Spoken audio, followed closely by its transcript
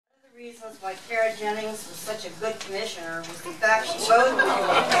reasons why Cara Jennings was such a good commissioner was the fact she voted.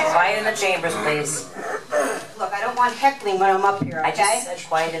 Quiet in the chambers, please. Look, I don't want heckling when I'm up here, okay? I just said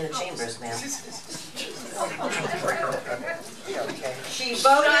quiet in the chambers, ma'am. She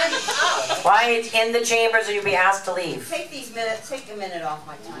voted. Quiet in the chambers or you'll be asked to leave. Take a minute off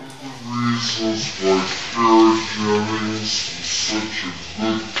my time. Reasons why Cara Jennings was such a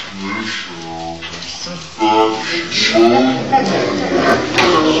good commissioner was the fact she voted.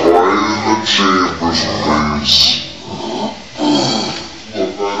 Quiet in the chambers, please. Look,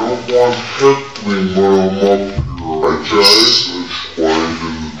 I don't want heckling when I'm up here, okay? Quiet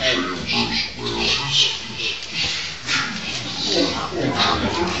in the chambers, ma'am.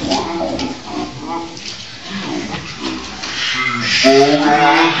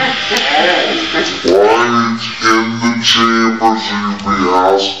 Quiet in the chambers or you'll be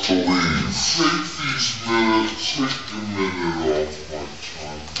asked to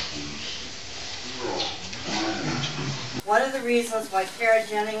leave. Take a minute off my time, please. One of the reasons why Cara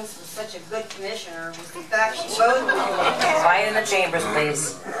Jennings was such a good commissioner was the fact she voted. Quiet in the chambers,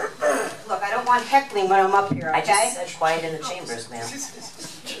 please. Look, I don't want heckling when I'm up here, okay? I just said quiet in the chambers, ma'am.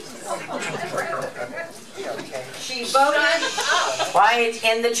 She voted. Quiet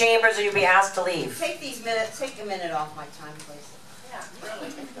in the chambers or you'll be asked to leave. Take a minute off my time, please.